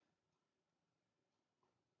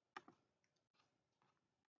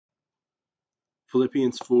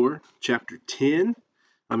Philippians 4, chapter 10.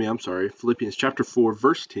 Philippians chapter 4,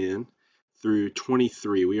 verse 10 through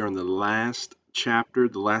 23. We are in the last chapter,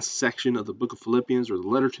 the last section of the book of Philippians, or the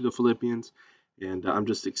letter to the Philippians. And I'm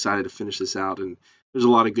just excited to finish this out. And there's a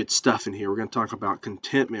lot of good stuff in here. We're going to talk about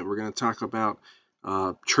contentment. We're going to talk about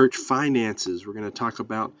church finances. We're going to talk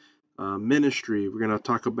about ministry. We're going to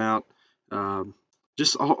talk about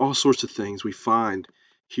just all sorts of things we find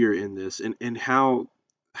here in this, and how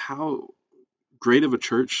great of a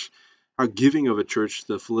church, how giving of a church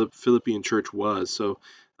the Philippian church was. So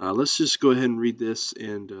let's just go ahead and read this,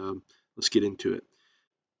 and let's get into it.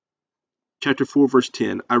 Chapter 4, verse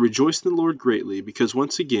 10. I rejoiced in the Lord greatly, because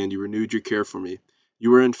once again you renewed your care for me. You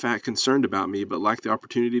were in fact concerned about me, but lacked the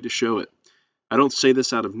opportunity to show it. I don't say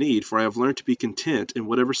this out of need, for I have learned to be content in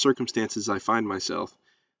whatever circumstances I find myself.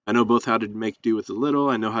 I know both how to make do with a little,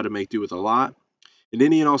 I know how to make do with a lot. In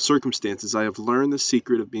any and all circumstances I have learned the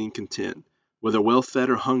secret of being content. Whether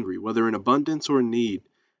well-fed or hungry, whether in abundance or in need,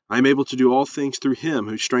 I am able to do all things through him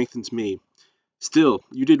who strengthens me. Still,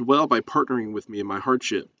 you did well by partnering with me in my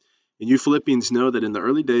hardship. And you Philippians know that in the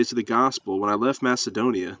early days of the gospel, when I left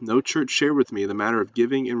Macedonia, no church shared with me the matter of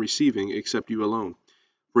giving and receiving except you alone.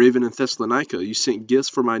 For even in Thessalonica, you sent gifts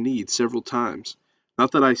for my needs several times.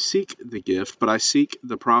 Not that I seek the gift, but I seek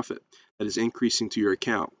the profit that is increasing to your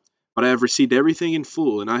account. But I have received everything in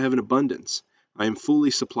full, and I have an abundance. I am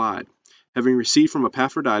fully supplied. Having received from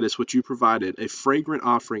Epaphroditus what you provided, a fragrant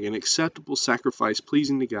offering, an acceptable sacrifice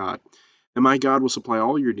pleasing to God, and my God will supply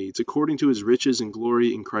all your needs according to his riches and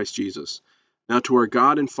glory in Christ Jesus. Now to our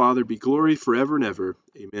God and Father be glory forever and ever.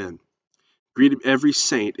 Amen. Greet every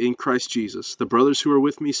saint in Christ Jesus. The brothers who are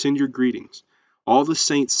with me send your greetings. All the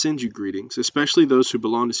saints send you greetings, especially those who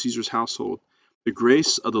belong to Caesar's household. The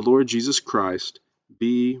grace of the Lord Jesus Christ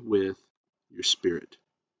be with your spirit.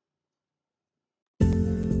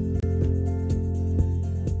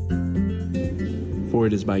 For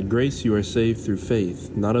it is by grace you are saved through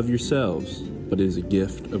faith, not of yourselves, but it is a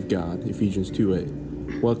gift of God. Ephesians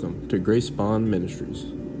 2:8. Welcome to Grace Bond Ministries.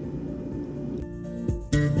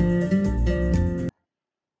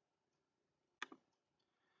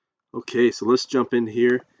 Okay, so let's jump in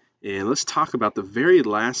here and let's talk about the very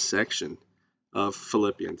last section of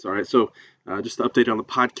Philippians. All right, so just to update on the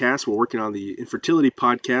podcast, we're working on the infertility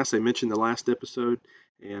podcast I mentioned in the last episode,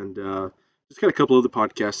 and just got a couple other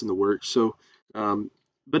podcasts in the works. So,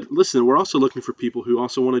 but listen, we're also looking for people who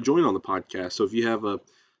also want to join on the podcast. So if you have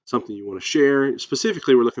something you want to share,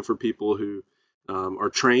 specifically, we're looking for people who are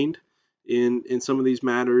trained in some of these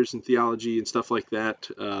matters and theology and stuff like that,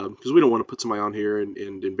 because we don't want to put somebody on here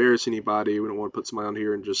and embarrass anybody. We don't want to put somebody on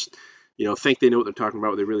here and just think they know what they're talking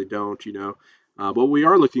about, but they really don't. But what we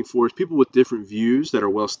are looking for is people with different views that are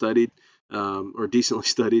well studied or decently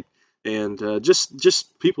studied, and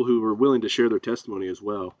just people who are willing to share their testimony as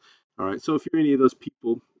well. All right, so if you're any of those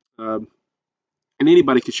people, and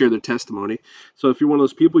anybody can share their testimony. So if you're one of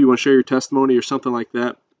those people, you want to share your testimony or something like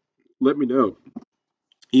that, let me know.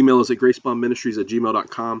 Email us at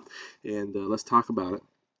gracebondministries@gmail.com, and let's talk about it.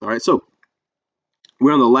 All right, so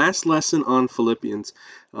we're on the last lesson on Philippians.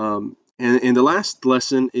 And in the last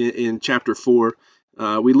lesson in chapter 4,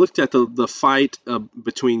 we looked at the fight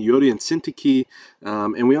between Euodia and Syntyche,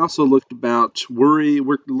 and we also looked about worry.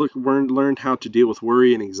 We learned how to deal with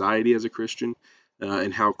worry and anxiety as a Christian,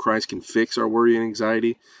 and how Christ can fix our worry and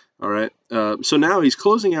anxiety. All right, so now he's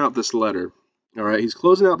closing out this letter. All right, he's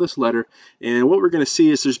closing out this letter, and what we're going to see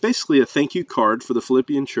is there's basically a thank you card for the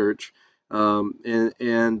Philippian church, because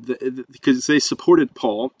they supported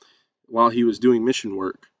Paul while he was doing mission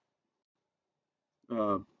work.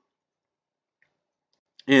 So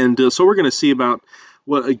we're going to see about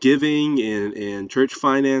what a giving and church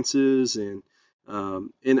finances and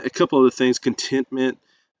a couple other things, contentment,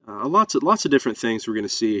 lots of different things we're going to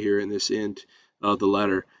see here in this end of the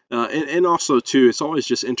letter. And also too, it's always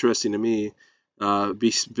just interesting to me,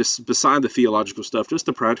 beside the theological stuff, just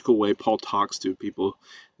the practical way Paul talks to people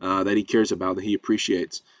that he cares about, that he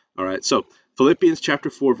appreciates. All right, so Philippians chapter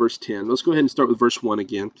 4, verse 10. Let's go ahead and start with verse 1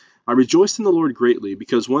 again. I rejoiced in the Lord greatly,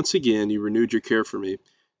 because once again you renewed your care for me.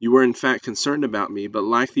 You were in fact concerned about me, but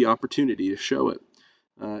lacked the opportunity to show it.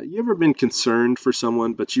 You ever been concerned for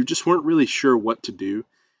someone, but you just weren't really sure what to do?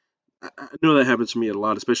 I know that happens to me a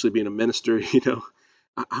lot, especially being a minister.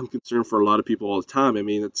 I'm concerned for a lot of people all the time. I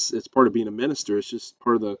mean, it's part of being a minister. It's just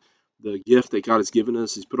part of the gift that God has given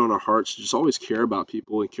us. He's put on our hearts to just always care about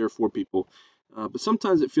people and care for people. But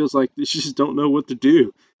sometimes it feels like they just don't know what to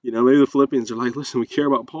do. Maybe the Philippians are like, listen, we care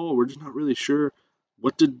about Paul. We're just not really sure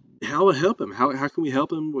how to help him. How can we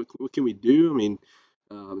help him? What can we do? I mean,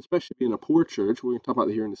 especially being a poor church. We're going to talk about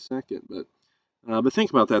that here in a second. But But think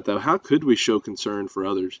about that, though. How could we show concern for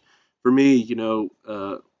others? For me, and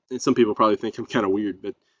some people probably think I'm kind of weird,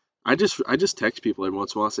 but I just text people every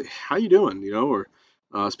once in a while. I say, "How you doing?" Or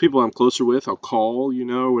it's people I'm closer with. I'll call,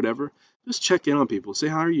 or whatever. Just check in on people. Say,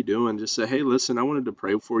 "How are you doing?" Just say, "Hey, listen, I wanted to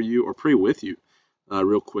pray for you or pray with you,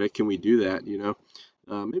 real quick. Can we do that?"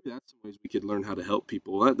 Maybe that's some ways we could learn how to help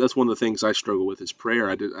people. That's one of the things I struggle with is prayer.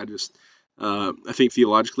 I think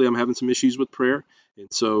theologically I'm having some issues with prayer,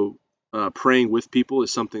 and so praying with people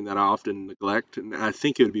is something that I often neglect, and I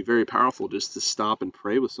think it would be very powerful just to stop and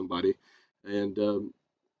pray with somebody, and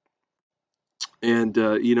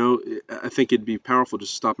I think it'd be powerful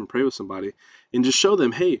just to stop and pray with somebody, and just show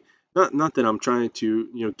them, hey, not that I'm trying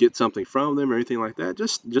to get something from them or anything like that,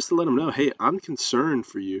 just to let them know, hey, I'm concerned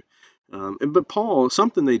for you. But Paul,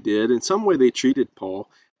 something they did, in some way they treated Paul.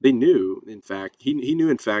 They knew, in fact, he knew,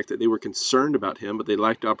 in fact, that they were concerned about him, but they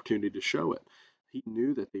lacked the opportunity to show it. He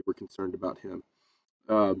knew that they were concerned about him.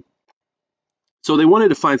 Um, so they wanted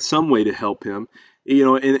to find some way to help him,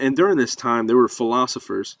 and during this time there were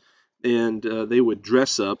philosophers, and they would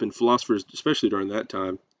dress up, and philosophers, especially during that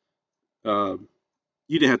time, um,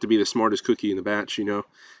 you didn't have to be the smartest cookie in the batch, to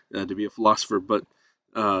be a philosopher, but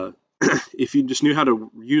uh, if you just knew how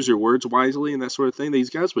to use your words wisely and that sort of thing, these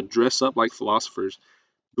guys would dress up like philosophers,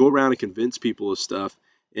 go around and convince people of stuff,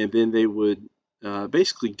 and then they would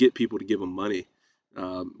basically get people to give them money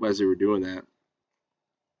as they were doing that.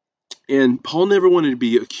 And Paul never wanted to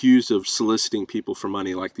be accused of soliciting people for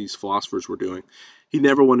money like these philosophers were doing. He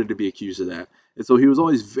never wanted to be accused of that. And so he was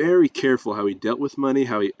always very careful how he dealt with money,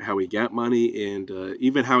 how he got money, and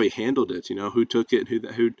even how he handled it. Who took it,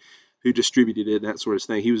 who distributed it, that sort of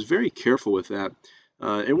thing. He was very careful with that.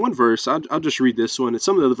 In one verse, I'll just read this one, and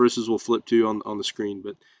some of the other verses will flip to on the screen.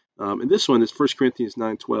 But in this one is 1 Corinthians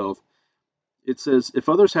 9:12. It says, "If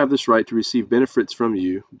others have this right to receive benefits from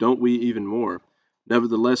you, don't we even more?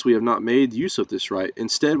 Nevertheless, we have not made use of this right.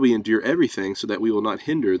 Instead, we endure everything so that we will not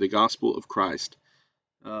hinder the gospel of Christ."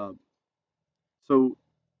 Uh, so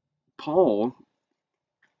Paul,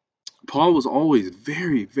 Paul was always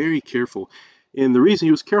very, very careful, and the reason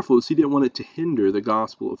he was careful is he didn't want it to hinder the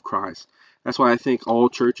gospel of Christ. That's why I think all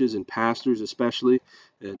churches and pastors, especially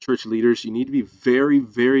church leaders, you need to be very,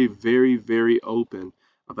 very, very, very open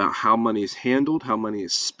about how money is handled, how money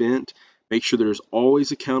is spent. Make sure there's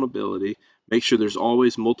always accountability. Make sure there's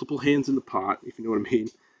always multiple hands in the pot, if you know what I mean.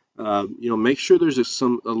 Make sure there's a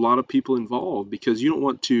lot of people involved, because you don't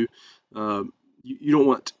want to. Uh, you don't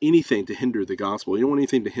want anything to hinder the gospel. You don't want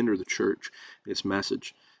anything to hinder the church, its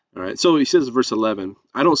message. All right. So he says, verse 11,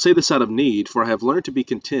 "I don't say this out of need, for I have learned to be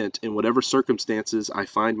content in whatever circumstances I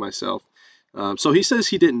find myself." So he says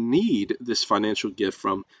he didn't need this financial gift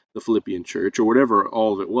from the Philippian church, or whatever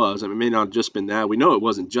all of it was. I mean, it may not have just been that. We know it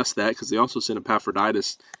wasn't just that, because they also sent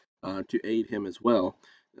Epaphroditus to aid him as well.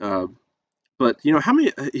 Uh, but how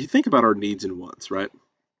many? You think about our needs and wants, right?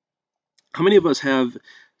 How many of us have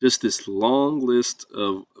just this long list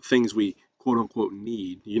of things we quote unquote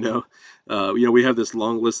need? We have this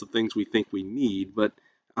long list of things we think we need, but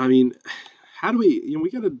I mean, how do we?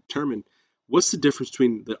 We got to determine what's the difference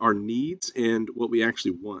between our needs and what we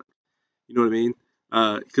actually want. You know what I mean?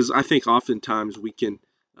 Because I think oftentimes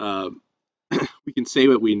uh, we can say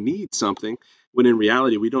that we need something when in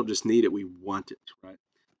reality we don't just need it, we want it, right?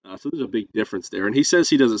 So there's a big difference there. And he says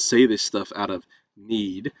he doesn't say this stuff out of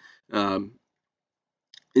need. Um,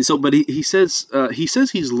 and so, but he says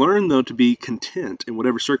he's learned though to be content in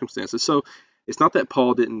whatever circumstances. So it's not that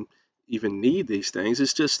Paul didn't even need these things.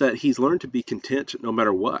 It's just that he's learned to be content no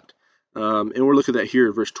matter what. And we're looking at that here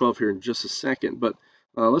in verse 12 here in just a second. But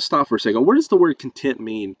let's stop for a second. Where does the word content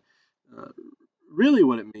mean? Uh, Really,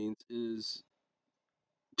 what it means is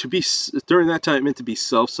to be during that time it meant to be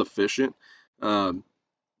self-sufficient. Um,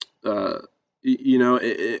 uh,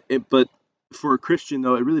 but for a Christian,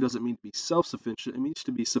 though, it really doesn't mean to be self-sufficient. It means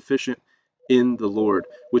to be sufficient in the Lord,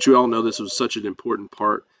 which we all know this was such an important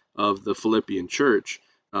part of the Philippian church.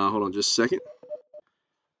 Hold on just a second.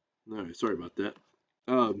 All right, sorry about that.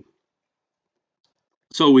 Um,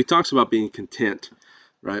 so he talks about being content,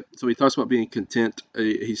 right? So he talks about being content.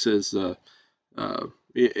 He says, uh,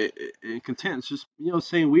 content is just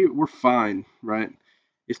saying we're fine, right?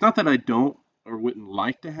 It's not that I don't or wouldn't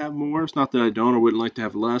like to have more. It's not that I don't or wouldn't like to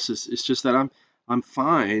have less. It's just that I'm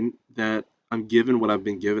fine that I'm given what I've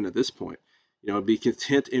been given at this point. Be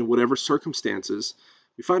content in whatever circumstances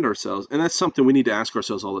we find ourselves, and that's something we need to ask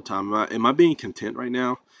ourselves all the time. Am I being content right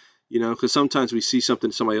now? Because sometimes we see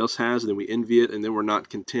something somebody else has, and then we envy it, and then we're not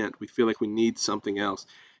content. We feel like we need something else.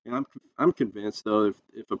 And I'm convinced though,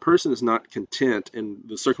 if a person is not content in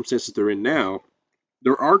the circumstances they're in now,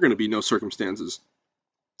 there are going to be no circumstances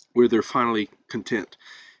where they're finally content.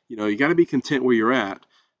 You got to be content where you're at.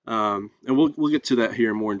 And we'll get to that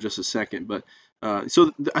here more in just a second. But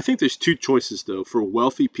I think there's two choices though for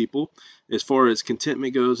wealthy people as far as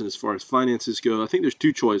contentment goes and as far as finances go. I think there's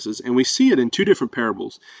two choices, and we see it in two different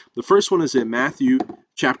parables. The first one is in Matthew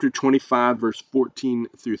chapter 25, verse 14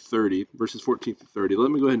 through 30, verses 14 through 30.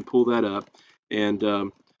 Let me go ahead and pull that up. And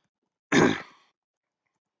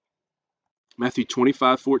Matthew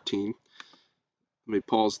 25:14. Let me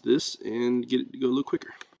pause this and get it to go a little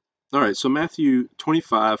quicker. All right, so Matthew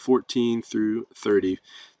 25:14 through 30.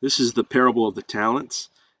 This is the parable of the talents.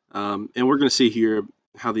 And we're going to see here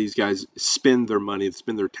how these guys spend their money,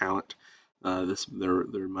 spend their talent,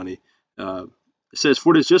 their money. It says,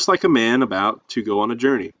 "For it is just like a man about to go on a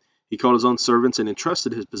journey. He called his own servants and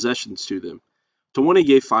entrusted his possessions to them. To one he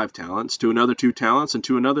gave 5 talents, to another 2 talents, and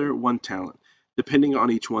to another 1 talent, depending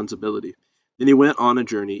on each one's ability. Then he went on a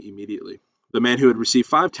journey immediately. The man who had received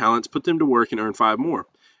 5 talents put them to work and earned 5 more.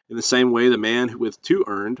 In the same way, the man with 2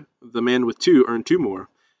 earned 2 more.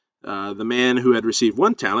 The man who had received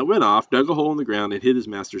 1 talent went off, dug a hole in the ground, and hid his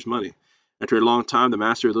master's money. After a long time, the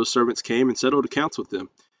master of those servants came and settled accounts with them.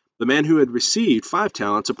 The man who had received 5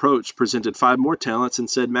 talents approached, presented 5 more talents, and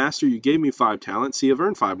said, 'Master, you gave me 5 talents. See, I've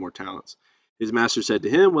earned 5 more talents.' His master said to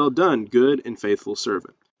him, 'Well done, good and faithful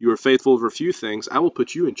servant. You are faithful over a few things. I will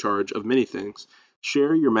put you in charge of many things.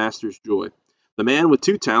 Share your master's joy.' The man with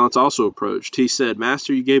 2 talents also approached. He said,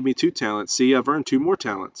 'Master, you gave me 2 talents. See, I've earned 2 more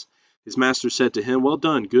talents.' His master said to him, 'Well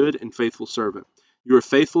done, good and faithful servant. You are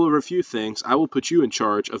faithful over a few things. I will put you in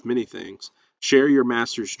charge of many things. Share your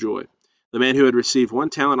master's joy.' The man who had received 1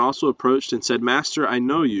 talent also approached and said, 'Master, I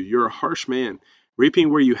know you. You're a harsh man, reaping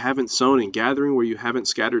where you haven't sown and gathering where you haven't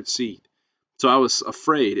scattered seed. So I was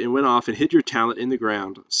afraid and went off and hid your talent in the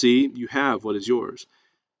ground. See, you have what is yours.'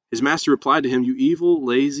 His master replied to him, 'You evil,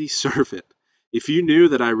 lazy servant. If you knew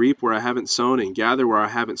that I reap where I haven't sown and gather where I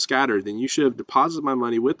haven't scattered, then you should have deposited my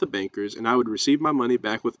money with the bankers, and I would receive my money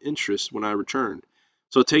back with interest when I returned.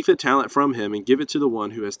 So take the talent from him and give it to the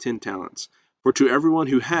one who has 10 talents. For to everyone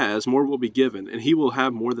who has, more will be given, and he will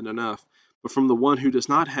have more than enough. But from the one who does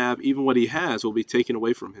not have, even what he has will be taken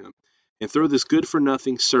away from him. And throw this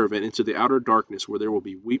good-for-nothing servant into the outer darkness, where there will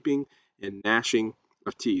be weeping and gnashing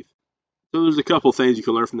of teeth.'" So there's a couple things you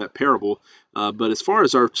can learn from that parable. But as far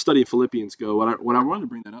as our study of Philippians go, what I wanted to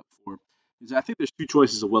bring that up for is I think there's 2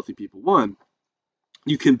 choices of wealthy people. One,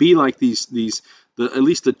 you can be like at least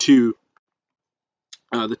the two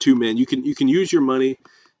men. You can use your money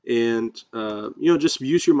and just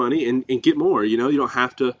use your money and get more. You don't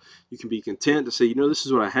have to. You can be content to say, this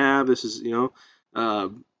is what I have. This is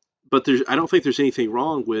but I don't think there's anything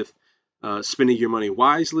wrong with spending your money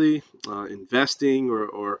wisely, investing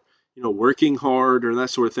or working hard or that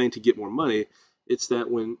sort of thing to get more money. It's that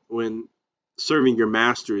when serving your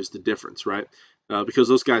master is the difference, right? Because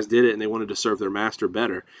those guys did it and they wanted to serve their master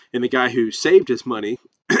better. And the guy who saved his money,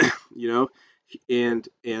 and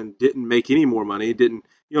didn't make any more money, didn't,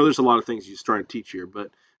 there's a lot of things he's trying to teach here, but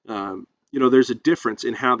there's a difference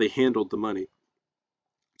in how they handled the money.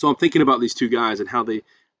 So I'm thinking about these 2 guys and how they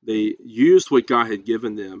used what God had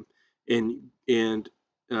given them, and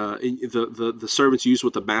the servants used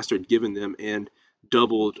what the master had given them and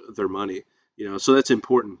doubled their money. So that's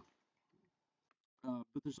important.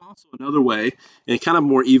 But there's also another way, and kind of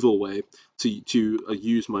more evil way, to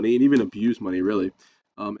use money and even abuse money, really.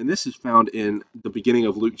 And this is found in the beginning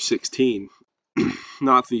of Luke 16,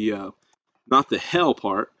 not the hell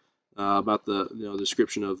part about the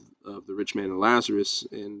description of the rich man and Lazarus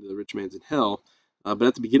and the rich man's in hell. But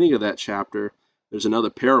at the beginning of that chapter, there's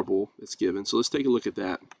another parable that's given. So let's take a look at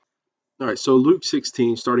that. All right, so Luke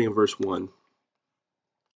 16, starting in verse 1.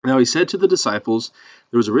 Now he said to the disciples,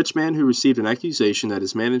 "There was a rich man who received an accusation that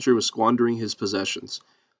his manager was squandering his possessions.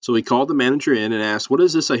 So he called the manager in and asked, 'What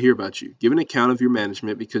is this I hear about you? Give an account of your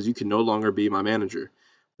management, because you can no longer be my manager.'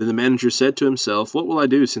 Then the manager said to himself, 'What will I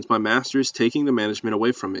do, since my master is taking the management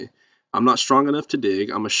away from me? I'm not strong enough to dig.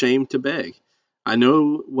 I'm ashamed to beg. I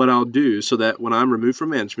know what I'll do, so that when I'm removed from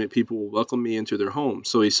management, people will welcome me into their home.'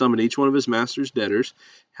 So he summoned each one of his master's debtors.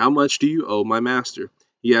 'How much do you owe my master?'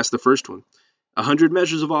 He asked the first one. 100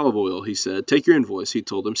 measures of olive oil,' he said. 'Take your invoice,' he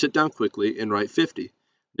told him. 'Sit down quickly and write 50.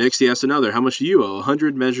 Next he asked another, 'How much do you owe?'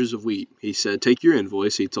 100 measures of wheat,' he said. 'Take your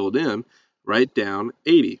invoice,' he told him. 'Write down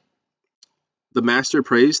 80. The master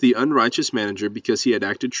praised the unrighteous manager because he had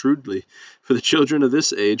acted shrewdly. For the children of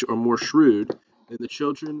this age are more shrewd than the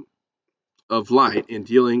children of light in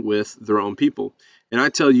dealing with their own people. And I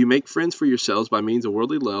tell you, make friends for yourselves by means of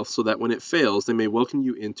worldly wealth, so that when it fails, they may welcome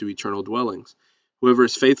you into eternal dwellings. Whoever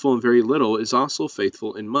is faithful in very little is also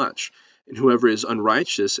faithful in much, And whoever is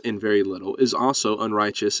unrighteous in very little is also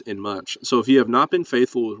unrighteous in much. So if you have not been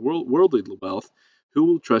faithful with worldly wealth, who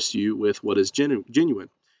will trust you with what is genuine?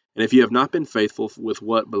 And if you have not been faithful with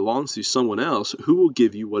what belongs to someone else, who will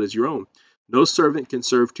give you what is your own? No servant can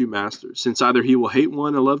serve two masters, since either he will hate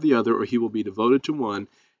one and love the other, or he will be devoted to one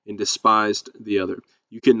and despised the other.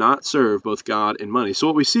 You cannot serve both God and money. So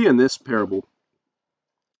what we see in this parable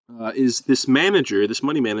is this manager, this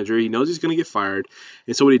money manager. He knows he's going to get fired,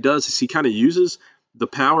 and so what he does is he kind of uses the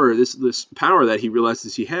power, this power that he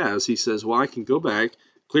realizes he has. He says, "Well, I can go back,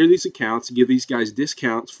 clear these accounts, give these guys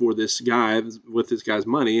discounts for this guy with this guy's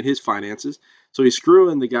money and his finances." So he's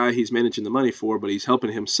screwing the guy he's managing the money for, but he's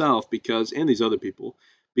helping himself and these other people,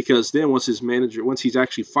 because then once he's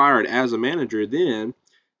actually fired as a manager, then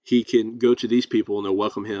he can go to these people and they'll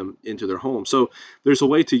welcome him into their home. So there's a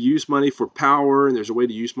way to use money for power, and there's a way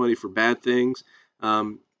to use money for bad things.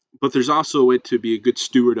 But there's also a way to be a good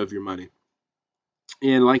steward of your money.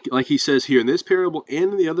 And like he says here in this parable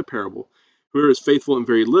and in the other parable, whoever is faithful in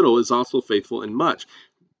very little is also faithful in much.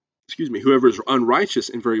 Whoever is unrighteous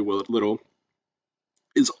in very little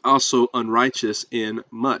is also unrighteous in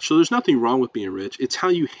much. So there's nothing wrong with being rich. It's how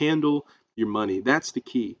you handle your money. That's the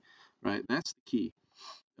key, right? That's the key.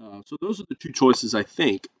 So those are the two choices, I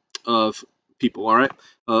think, of people, all right,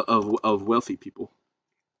 of wealthy people.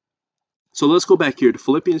 So let's go back here to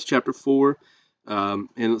Philippians chapter 4, and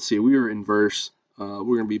let's see, we are in we're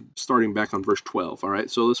going to be starting back on verse 12, all right?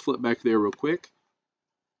 So let's flip back there real quick.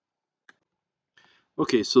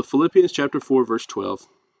 Okay, so Philippians chapter 4, verse 12.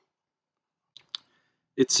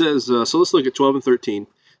 It says, so let's look at 12 and 13.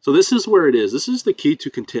 So this is where it is. This is the key to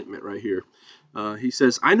contentment right here. He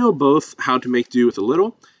says, I know both how to make do with a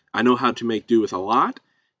little. I know how to make do with a lot.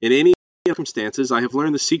 In any circumstances, I have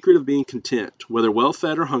learned the secret of being content, whether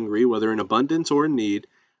well-fed or hungry, whether in abundance or in need.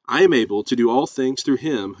 I am able to do all things through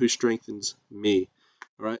him who strengthens me.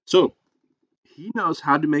 All right. So he knows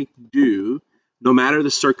how to make do no matter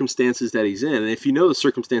the circumstances that he's in. And if you know the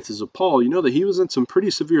circumstances of Paul, you know that he was in some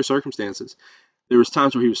pretty severe circumstances. There was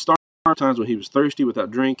times where he was starving, times when he was thirsty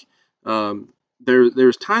without drink.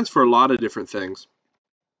 There's times for a lot of different things.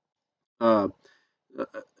 He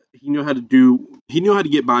knew how to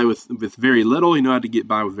get by with very little. He knew how to get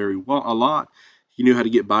by with a lot. He knew how to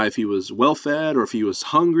get by if he was well fed or if he was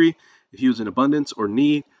hungry, if he was in abundance or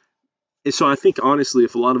need. And so I think honestly,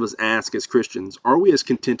 if a lot of us ask as Christians, are we as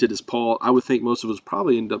contented as Paul? I would think most of us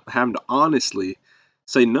probably end up having to honestly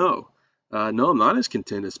say no. No, I'm not as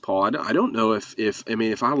content as Paul. I don't know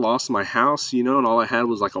if I lost my house, and all I had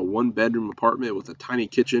was like a 1-bedroom apartment with a tiny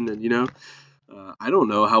kitchen, and I don't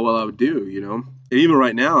know how well I would do, And even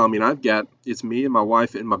right now, it's me and my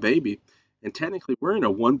wife and my baby, and technically we're in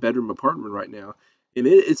a 1-bedroom apartment right now, and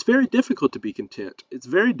it's very difficult to be content. It's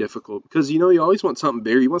very difficult because you always want something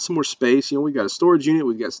bigger. You want some more space. We've got a storage unit.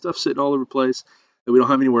 We've got stuff sitting all over the place that we don't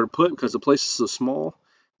have anywhere to put because the place is so small.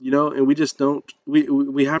 And we just don't,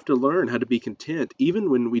 we have to learn how to be content even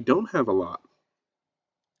when we don't have a lot.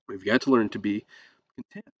 We've got to learn to be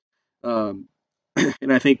content.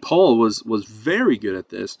 And I think Paul was very good at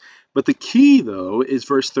this. But the key, though, is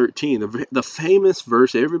verse 13, the famous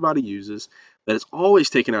verse everybody uses that is always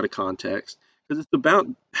taken out of context because it's about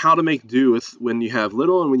how to make do with when you have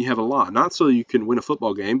little and when you have a lot. Not so you can win a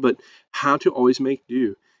football game, but how to always make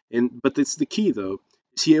do. But that's the key, though.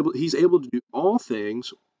 He's able to do all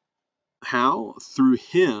things. How? Through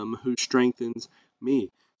him who strengthens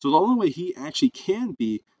me. So the only way he actually can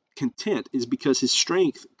be content is because his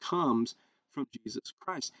strength comes from Jesus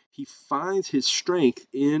Christ. He finds his strength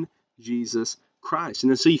in Jesus Christ.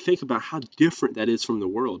 And then so you think about how different that is from the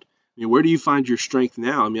world. Where do you find your strength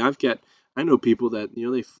now? I know people that,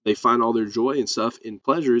 they find all their joy and stuff in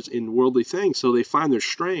pleasures in worldly things. So they find their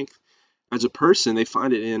strength as a person, they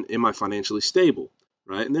find it in, am I financially stable?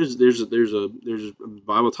 Right, and there's a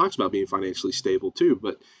Bible talks about being financially stable too.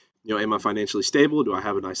 But am I financially stable? Do I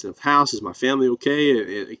have a nice enough house? Is my family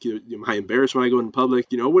okay? Am I embarrassed when I go in public?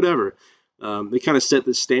 Whatever. They kind of set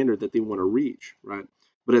the standard that they want to reach, right?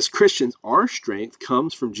 But as Christians, our strength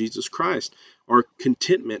comes from Jesus Christ. Our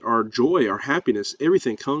contentment, our joy, our happiness,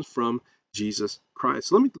 everything comes from Jesus Christ.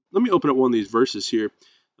 So let me open up one of these verses here,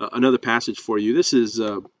 another passage for you. This is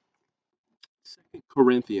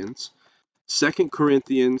 2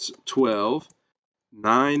 Corinthians 12,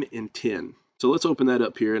 9 and 10. So let's open that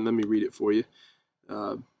up here and let me read it for you.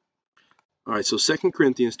 All right, so 2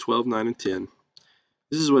 Corinthians 12, 9 and 10.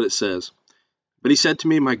 This is what it says. But he said to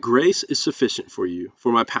me, my grace is sufficient for you,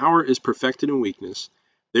 for my power is perfected in weakness.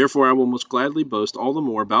 Therefore I will most gladly boast all the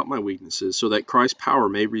more about my weaknesses, so that Christ's power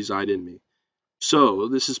may reside in me. So,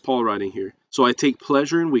 this is Paul writing here. So I take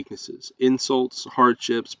pleasure in weaknesses, insults,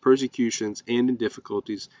 hardships, persecutions, and in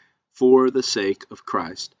difficulties for the sake of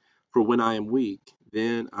Christ. For when I am weak,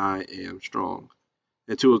 then I am strong.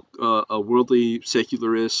 And to a worldly,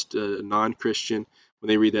 secularist, non-Christian, when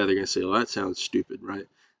they read that, they're going to say, "Well, that sounds stupid, right?"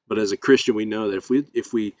 But as a Christian, we know that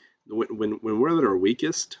when we're at our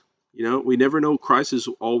weakest, we never know Christ is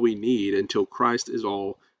all we need until Christ is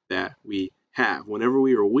all that we have. Whenever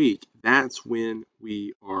we are weak, that's when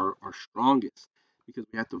we are our strongest, because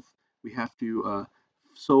we have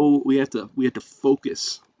to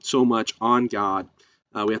focus so much on God.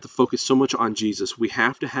 We have to focus so much on Jesus. We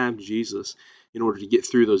have to have Jesus in order to get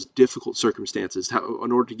through those difficult circumstances.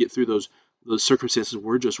 In order to get through those circumstances,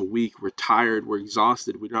 we're just weak, we're tired, we're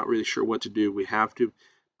exhausted, we're not really sure what to do. We have to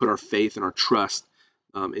put our faith and our trust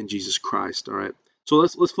in Jesus Christ. All right. So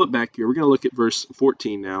let's flip back here. We're going to look at verse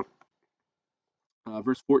 14 now.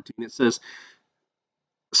 Verse 14, it says,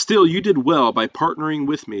 "Still, you did well by partnering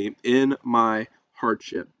with me in my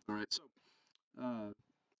hardship." All right. So uh,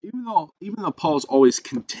 even though Paul's always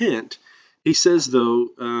content, he says though,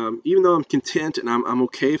 even though I'm content and I'm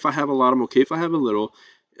okay if I have a lot, I'm okay if I have a little.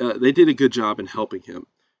 They did a good job in helping him.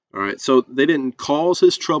 All right. So they didn't cause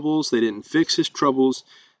his troubles, they didn't fix his troubles.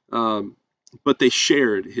 But they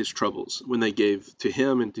shared his troubles when they gave to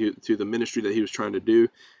him and to the ministry that he was trying to do.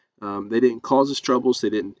 They didn't cause his troubles.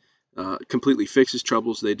 They didn't completely fix his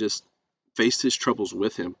troubles. They just faced his troubles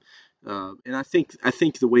with him. And I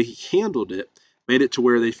think the way he handled it made it to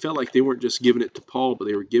where they felt like they weren't just giving it to Paul, but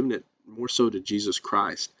they were giving it more so to Jesus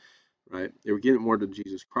Christ, right? They were giving it more to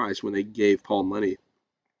Jesus Christ when they gave Paul money.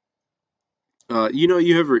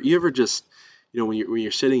 You ever just, when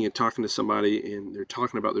you're sitting and talking to somebody and they're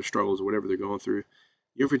talking about their struggles or whatever they're going through,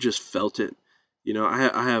 you ever just felt it?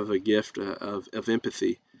 I have a gift of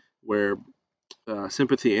empathy, where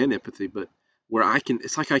sympathy and empathy, but where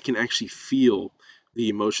it's like I can actually feel the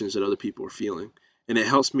emotions that other people are feeling, and it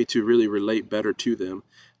helps me to really relate better to them,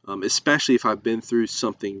 especially if I've been through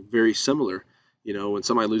something very similar. When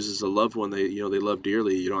somebody loses a loved one they love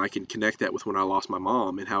dearly, I can connect that with when I lost my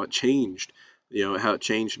mom and how it changed, how it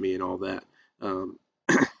changed me and all that. Um,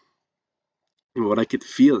 and what I could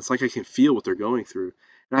feel, it's like I can feel what they're going through,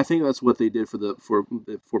 and I think that's what they did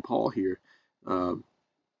for Paul here. Um,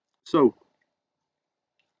 so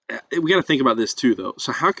we got to think about this too, though.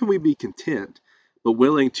 So how can we be content but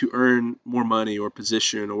willing to earn more money or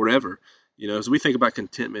position or whatever? As we think about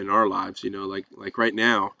contentment in our lives, like right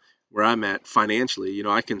now where I'm at financially,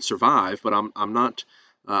 I can survive, but I'm not.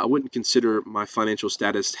 I wouldn't consider my financial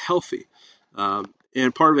status healthy.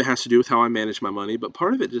 And part of it has to do with how I manage my money, but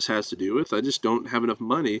part of it just has to do with I just don't have enough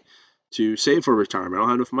money to save for retirement. I don't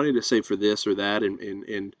have enough money to save for this or that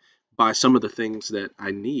and buy some of the things that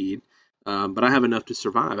I need. But I have enough to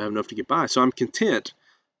survive. I have enough to get by. So I'm content,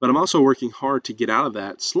 but I'm also working hard to get out of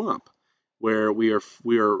that slump where we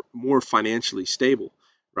are more financially stable,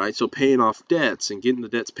 right? So paying off debts and getting the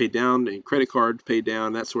debts paid down and credit cards paid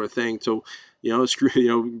down, that sort of thing. So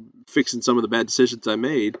fixing some of the bad decisions I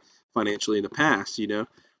made financially in the past.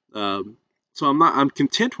 So I'm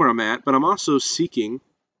content where I'm at, but I'm also seeking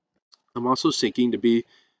to be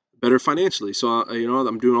better financially. So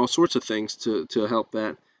I'm doing all sorts of things to help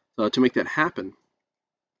that to make that happen.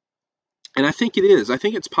 And I think it is. I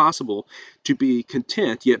think it's possible to be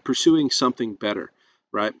content yet pursuing something better,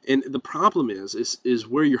 right? And the problem is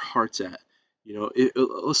where your heart's at.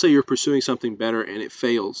 Let's say you're pursuing something better and it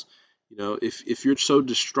fails. If you're so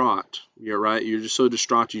distraught, you're right. You're just so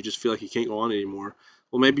distraught you just feel like you can't go on anymore.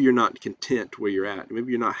 Well, maybe you're not content where you're at.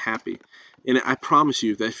 Maybe you're not happy. And I promise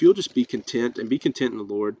you that if you'll just be content and be content in the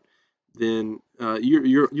Lord, then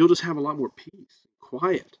you'll just have a lot more peace,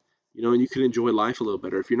 quiet, and you can enjoy life a little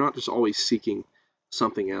better if you're not just always seeking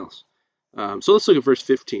something else. So let's look at verse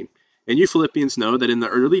 15. "And you Philippians know that in the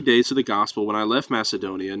early days of the gospel, when I left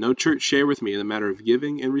Macedonia, no church shared with me in the matter of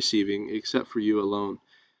giving and receiving, except for you alone."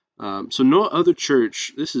 So no other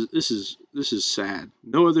church. This is sad.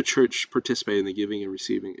 No other church participated in the giving and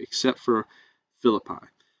receiving except for Philippi.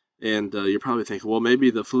 And you're probably thinking, well,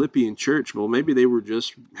 maybe the Philippian church, well, maybe they were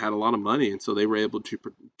just had a lot of money, and so they were able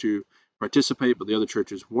to participate, but the other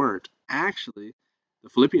churches weren't. Actually, the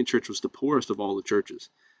Philippian church was the poorest of all the churches.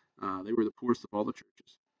 They were the poorest of all the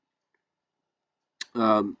churches.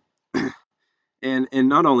 Um, and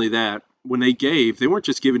not only that, when they gave, they weren't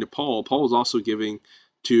just giving to Paul. Paul was also giving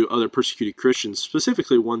to other persecuted Christians,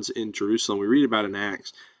 specifically ones in Jerusalem. We read about in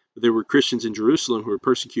Acts. There were Christians in Jerusalem who were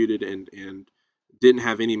persecuted and didn't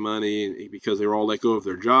have any money because they were all let go of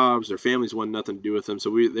their jobs. Their families wanted nothing to do with them.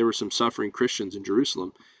 So there were some suffering Christians in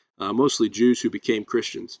Jerusalem, mostly Jews who became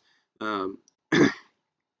Christians. Um,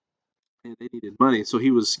 and they needed money. So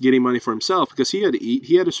he was getting money for himself because he had to eat,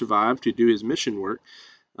 he had to survive to do his mission work,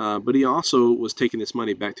 but he also was taking this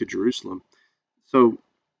money back to Jerusalem. So,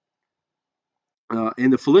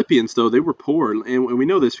 and the Philippians, though, they were poor, and we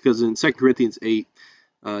know this because in 2 Corinthians 8,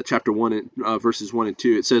 chapter 1, verses 1 and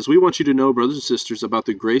 2, it says, "We want you to know, brothers and sisters, about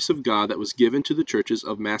the grace of God that was given to the churches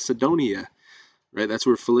of Macedonia." Right? That's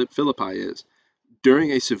where Philippi is.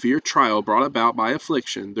 During a severe trial brought about by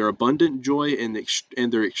affliction, their abundant joy and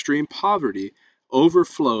their extreme poverty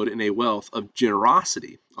overflowed in a wealth of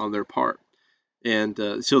generosity on their part. And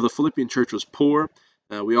so the Philippian church was poor.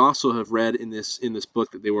 We also have read in this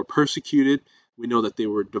book that they were persecuted. We know that they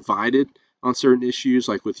were divided on certain issues,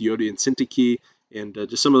 like with Euodia and Syntyche, and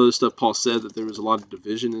just some of the stuff Paul said that there was a lot of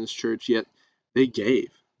division in this church. Yet they gave.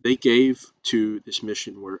 They gave to this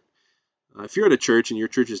mission work. If you're at a church and your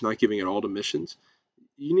church is not giving it all to missions,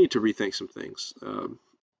 you need to rethink some things.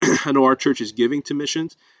 I know our church is giving to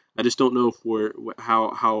missions. I just don't know if we're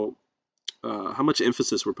how much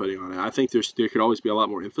emphasis we're putting on it. I think there could always be a lot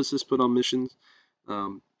more emphasis put on missions.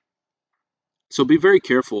 Um, so be very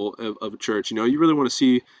careful of a church. You really want to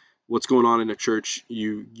see what's going on in a church.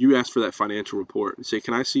 You ask for that financial report and say,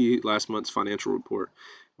 "Can I see last month's financial report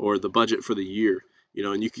or the budget for the year?"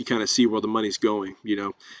 And you can kind of see where the money's going.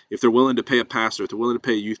 If they're willing to pay a pastor, if they're willing to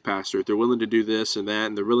pay a youth pastor, if they're willing to do this and that,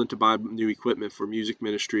 and they're willing to buy new equipment for music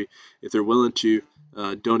ministry, if they're willing to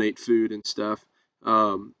donate food and stuff,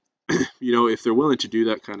 if they're willing to do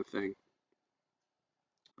that kind of thing,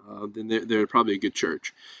 then they're probably a good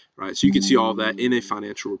church, right? So you can see all of that in a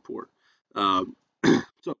financial report. Um,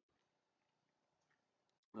 so,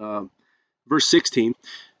 verse 16,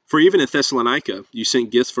 "For even at Thessalonica, you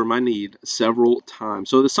sent gifts for my need several times."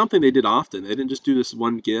 So it's something they did often. They didn't just do this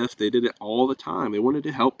one gift. They did it all the time. They wanted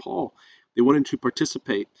to help Paul. They wanted to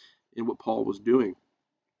participate in what Paul was doing.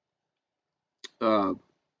 Uh,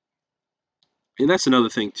 and that's another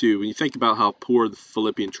thing, too. When you think about how poor the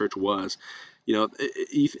Philippian church was,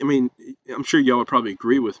 I mean, I'm sure y'all would probably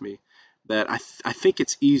agree with me that I think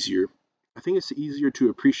it's easier. I think it's easier to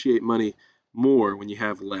appreciate money more when you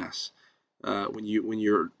have less. When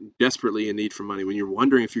you're desperately in need for money, when you're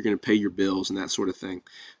wondering if you're going to pay your bills and that sort of thing.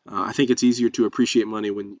 I think it's easier to appreciate money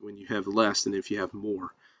when you have less than if you have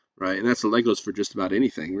more, right? And that goes for just about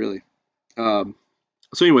anything, really. So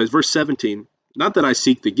anyways, verse 17, "Not that I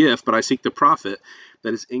seek the gift, but I seek the profit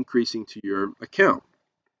that is increasing to your account."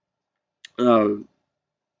 Uh,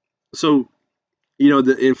 so,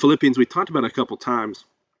 in Philippians, we talked about it a couple times,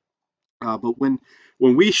 but when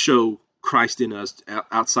we show Christ in us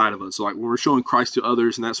outside of us, so like when we're showing Christ to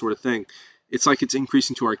others and that sort of thing, it's like it's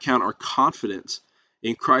increasing to our account, our confidence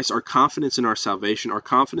in Christ, our confidence in our salvation, our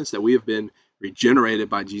confidence that we have been regenerated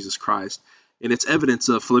by Jesus Christ. And it's evidence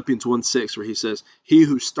of Philippians 1:6, where he says, "He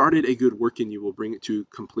who started a good work in you will bring it to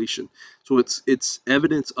completion." So it's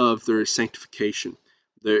evidence of their sanctification.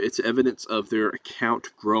 It's evidence of their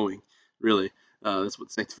account growing, really. That's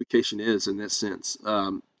what sanctification is in that sense.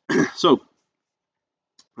 So,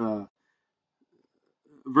 uh,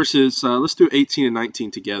 let's do 18 and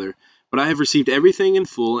 19 together. "But I have received everything in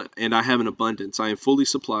full, and I have an abundance. I am fully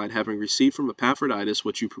supplied, having received from Epaphroditus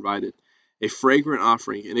what you provided, a fragrant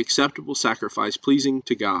offering, an acceptable sacrifice pleasing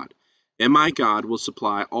to God. And my God will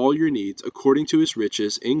supply all your needs according to his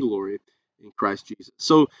riches in glory in Christ Jesus."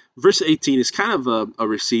 So, verse 18 is kind of a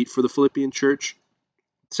receipt for the Philippian church,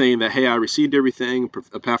 saying that, "Hey, I received everything.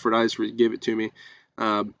 Epaphroditus gave it to me."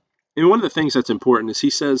 And one of the things that's important is he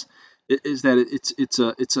says is that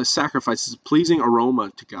it's a sacrifice, it's a pleasing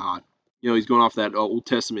aroma to God. He's going off that Old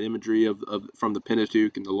Testament imagery of from the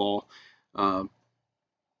Pentateuch and the law. Um,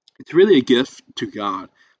 it's really a gift to God.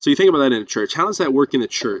 So you think about that in a church. How does that work in a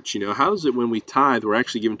church? How is it when we tithe, we're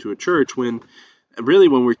actually giving to a church, when really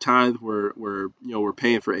when we tithe, we're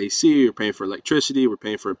paying for AC, we're paying for electricity, we're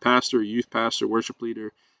paying for a pastor, youth pastor, worship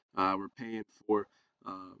leader, we're paying for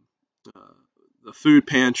uh, the food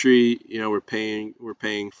pantry. We're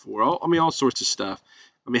paying for all sorts of stuff.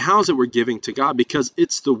 How is it we're giving to God? Because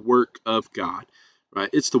it's the work of God, right?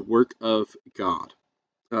 It's the work of God.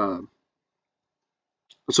 Um,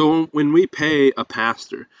 so when we pay a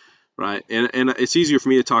pastor, right, and it's easier for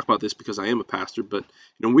me to talk about this because I am a pastor, but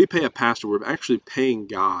when we pay a pastor, we're actually paying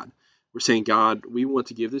God. We're saying, "God, we want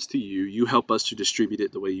to give this to you. You help us to distribute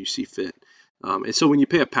it the way you see fit." And so when you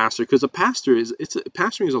pay a pastor, because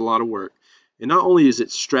pastoring is a lot of work, and not only is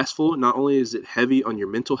it stressful, not only is it heavy on your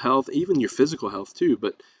mental health, even your physical health too,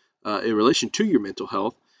 but in relation to your mental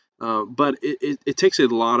health, but it takes a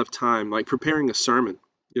lot of time, like preparing a sermon.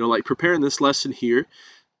 Like preparing this lesson here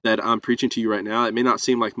that I'm preaching to you right now. It may not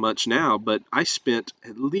seem like much now, but I spent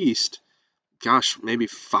at least, maybe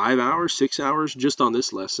 5 hours, 6 hours just on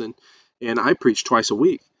this lesson. and I preach twice a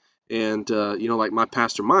week. And like my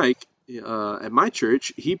pastor Mike at my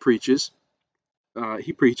church, he preaches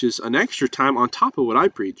an extra time on top of what I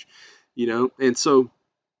preach, and so,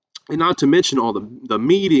 and not to mention all the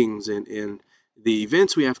meetings and the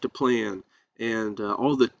events we have to plan, and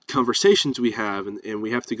all the conversations we have, and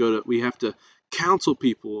we have to counsel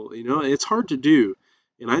people. It's hard to do,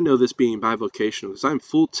 and I know this being bivocational because I'm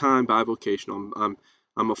full-time bivocational.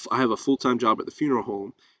 I have a full-time job at the funeral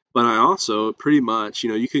home, but I also pretty much,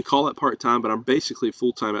 you can call it part-time, but I'm basically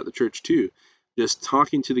full-time at the church too, just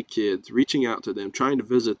talking to the kids, reaching out to them, trying to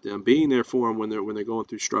visit them, being there for them when they're going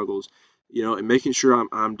through struggles, and making sure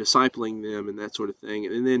I'm discipling them and that sort of thing,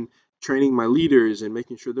 and then training my leaders and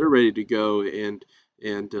making sure they're ready to go, and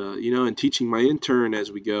teaching my intern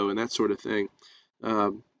as we go and that sort of thing.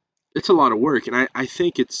 Um, it's a lot of work, and I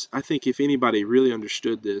think if anybody really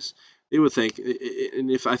understood this, they would think,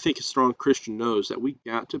 and if I think a strong Christian knows that we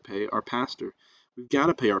got to pay our pastor, we've got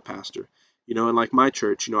to pay our pastor. And like my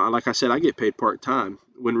church, like I said, I get paid part time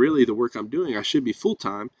when really the work I'm doing I should be full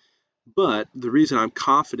time, but the reason I'm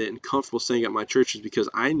confident and comfortable staying at my church is because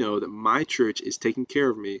I know that my church is taking care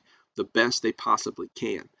of me the best they possibly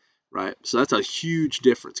can, right? So that's a huge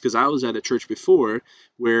difference because I was at a church before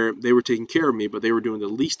where they were taking care of me, but they were doing the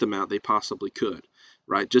least amount they possibly could,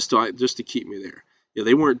 right? Just to keep me there.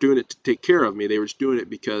 They weren't doing it to take care of me. They were just doing it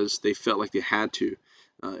because they felt like they had to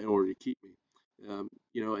in order to keep me.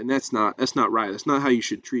 And that's not right. That's not how you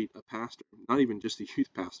should treat a pastor, not even just a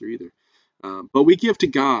youth pastor either. But we give to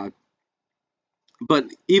God, but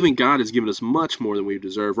even God has given us much more than we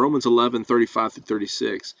deserve. Romans 11:35 through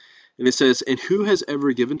 36. And it says, "And who has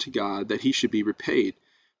ever given to God that he should be repaid?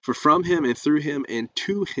 For from him and through him and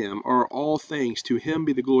to him are all things. To him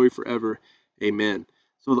be the glory forever. Amen."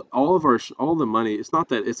 So all the money, it's not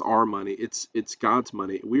that it's our money, it's God's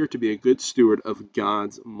money. We are to be a good steward of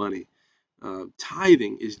God's money.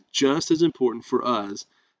 Tithing is just as important for us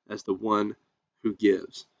as the one who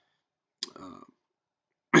gives. Uh,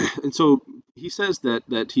 and so he says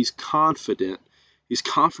that he's confident. He's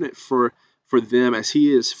confident for them as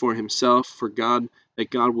he is for himself, for God,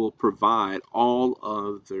 that God will provide all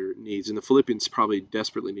of their needs. And the Philippians probably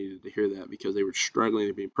desperately needed to hear that because they were struggling,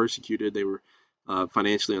 they were being persecuted, they were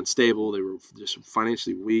financially unstable, they were just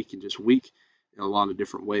financially weak and just weak in a lot of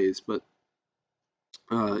different ways. But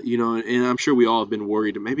and I'm sure we all have been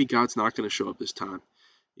worried that maybe God's not going to show up this time.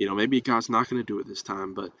 Maybe God's not going to do it this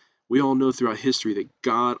time, but we all know throughout history that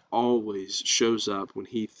God always shows up when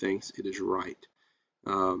he thinks it is right.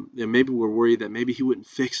 And maybe we're worried that maybe he wouldn't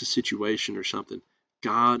fix the situation or something.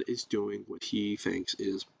 God is doing what he thinks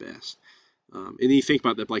is best. And you think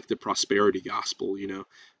about that, like the prosperity gospel,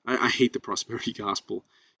 I hate the prosperity gospel.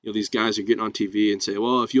 These guys are getting on TV and say,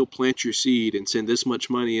 well, if you'll plant your seed and send this much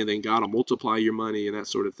money, and then God will multiply your money and that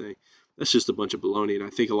sort of thing. That's just a bunch of baloney. And I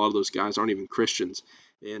think a lot of those guys aren't even Christians.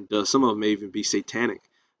 And some of them may even be satanic.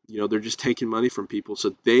 They're just taking money from people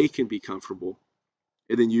so they can be comfortable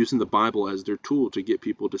and then using the Bible as their tool to get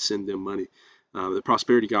people to send them money. The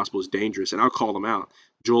prosperity gospel is dangerous, and I'll call them out.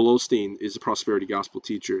 Joel Osteen is a prosperity gospel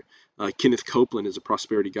teacher. Kenneth Copeland is a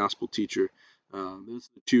prosperity gospel teacher. Those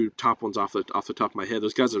are the two top ones off the top of my head.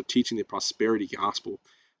 Those guys are teaching the prosperity gospel.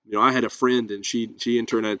 I had a friend, and she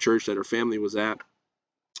interned at a church that her family was at,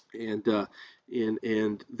 and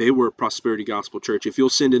they were a prosperity gospel church. If you'll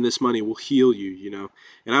send in this money, we'll heal you.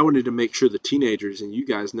 And I wanted to make sure the teenagers and you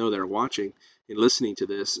guys know that are watching and listening to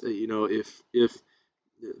this, if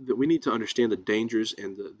that we need to understand the dangers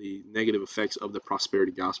and the negative effects of the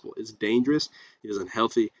prosperity gospel. It's dangerous, it is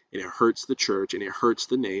unhealthy, and it hurts the church, and it hurts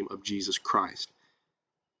the name of Jesus Christ.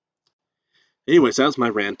 Anyways, that was my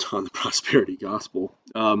rant on the prosperity gospel.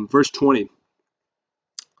 Verse 20.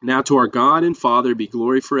 Now to our God and Father be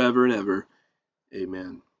glory forever and ever.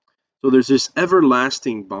 Amen. So there's this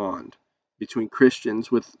everlasting bond between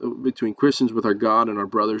Christians with our God and our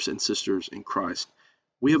brothers and sisters in Christ.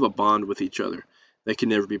 We have a bond with each other that can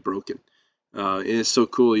never be broken. And it's so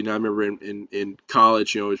cool. I remember in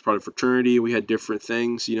college, it was part of fraternity. We had different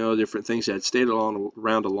things, different things that had stayed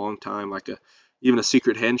around a long time, like even a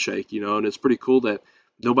secret handshake, and it's pretty cool that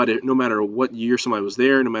no matter what year somebody was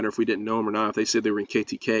there, no matter if we didn't know them or not, if they said they were in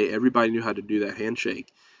KTK, everybody knew how to do that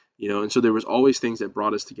handshake, and so there was always things that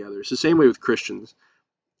brought us together. It's the same way with Christians.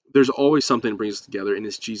 There's always something that brings us together, and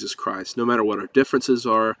it's Jesus Christ. No matter what our differences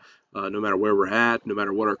are, no matter where we're at, no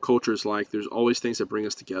matter what our culture is like, there's always things that bring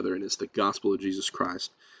us together, and it's the gospel of Jesus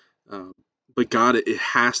Christ. But God, it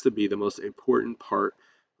has to be the most important part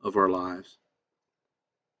of our lives.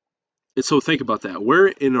 And so think about that. Where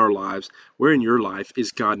in our lives, where in your life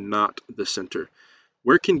is God not the center?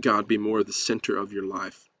 Where can God be more the center of your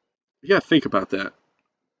life? You got to think about that.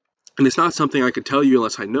 And it's not something I could tell you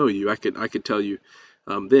unless I know you. I could tell you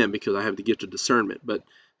then because I have the gift of discernment. But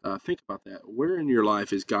think about that. Where in your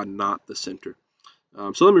life is God not the center?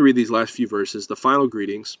 So let me read these last few verses. The final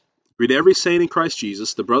greetings. Greet every saint in Christ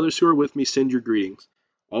Jesus. The brothers who are with me send your greetings.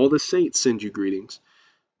 All the saints send you greetings,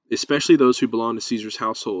 especially those who belong to Caesar's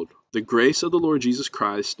household. The grace of the Lord Jesus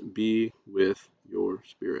Christ be with your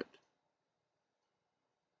spirit.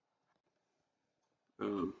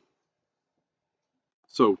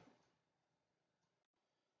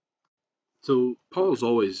 So Paul's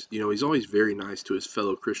always, he's always very nice to his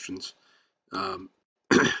fellow Christians. And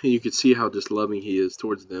you can see how just loving he is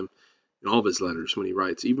towards them in all of his letters when he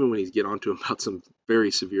writes, even when he's getting on to them about some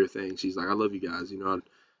very severe things. He's like, I love you guys. I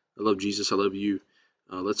love Jesus. I love you.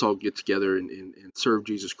 Let's all get together and serve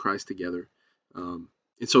Jesus Christ together. And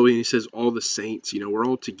so when he says all the saints, we're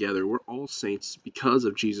all together. We're all saints because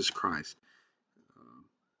of Jesus Christ.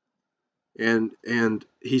 And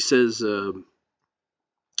he says,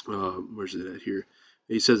 where's it at here?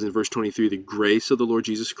 He says in verse 23, the grace of the Lord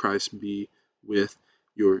Jesus Christ be with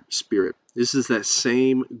your spirit. This is that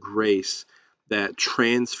same grace that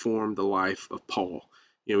transformed the life of Paul.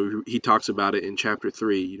 He talks about it in chapter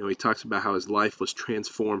 3. He talks about how his life was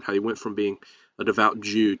transformed, how he went from being a devout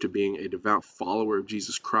Jew to being a devout follower of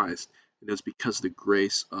Jesus Christ. And it was because of the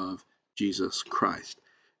grace of Jesus Christ.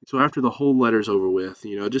 So after the whole letter's over with,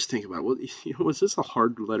 just think about, was this a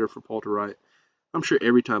hard letter for Paul to write? I'm sure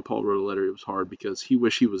every time Paul wrote a letter, it was hard because he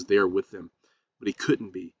wished he was there with them, but he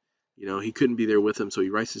couldn't be. He couldn't be there with them, so he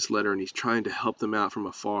writes this letter and he's trying to help them out from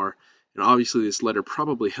afar. And obviously this letter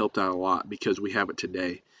probably helped out a lot because we have it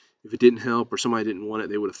today. If it didn't help or somebody didn't want it,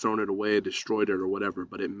 they would have thrown it away, destroyed it or whatever,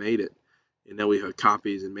 but it made it. And now we have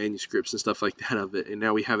copies and manuscripts and stuff like that of it, and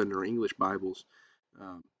now we have it in our English Bibles.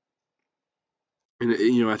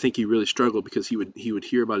 And I think he really struggled because he would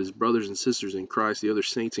hear about his brothers and sisters in Christ, the other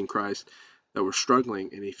saints in Christ, that were struggling,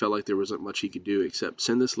 and he felt like there wasn't much he could do except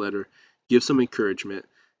send this letter, give some encouragement,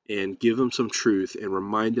 and give them some truth, and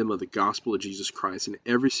remind them of the gospel of Jesus Christ. In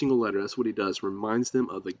every single letter, that's what he does, reminds them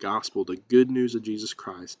of the gospel, the good news of Jesus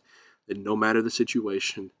Christ, that no matter the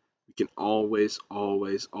situation, we can always,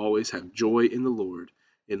 always, always have joy in the Lord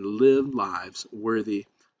and live lives worthy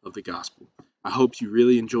of the gospel. I hope you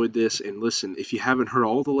really enjoyed this, and listen, if you haven't heard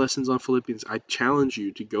all the lessons on Philippians, I challenge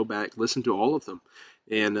you to go back, listen to all of them,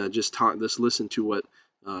 and just listen to what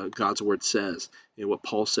God's word says and what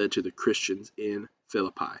Paul said to the Christians in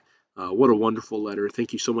Philippi. What a wonderful letter.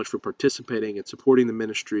 Thank you so much for participating and supporting the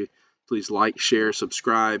ministry. Please like, share,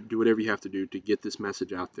 subscribe, do whatever you have to do to get this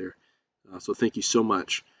message out there. So thank you so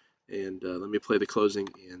much. And let me play the closing,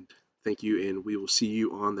 and thank you, and we will see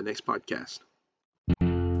you on the next podcast.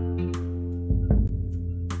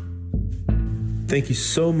 Thank you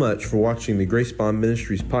so much for watching the Grace Bond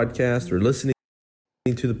Ministries podcast or listening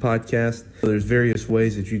to the podcast. There's various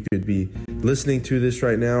ways that you could be listening to this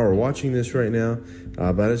right now or watching this right now,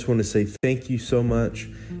 but I just want to say thank you so much.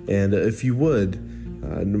 And if you would,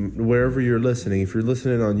 wherever you're listening, if you're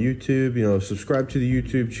listening on YouTube, subscribe to the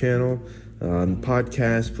YouTube channel.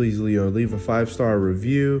 Podcast, please leave a 5-star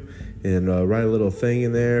review and write a little thing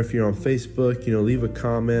in there. If you're on Facebook, leave a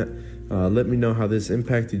comment. Let me know how this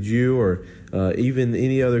impacted you, or even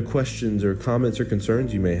any other questions or comments or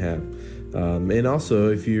concerns you may have. And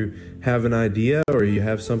also, if you have an idea or you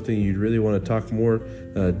have something you'd really want to talk more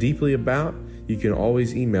deeply about, you can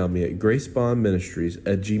always email me at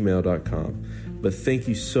gracebondministries@gmail.com. But thank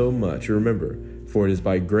you so much. Remember, for it is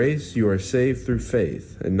by grace you are saved through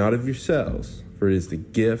faith, and not of yourselves, for it is the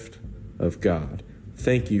gift of God.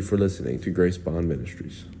 Thank you for listening to Grace Bond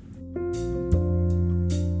Ministries.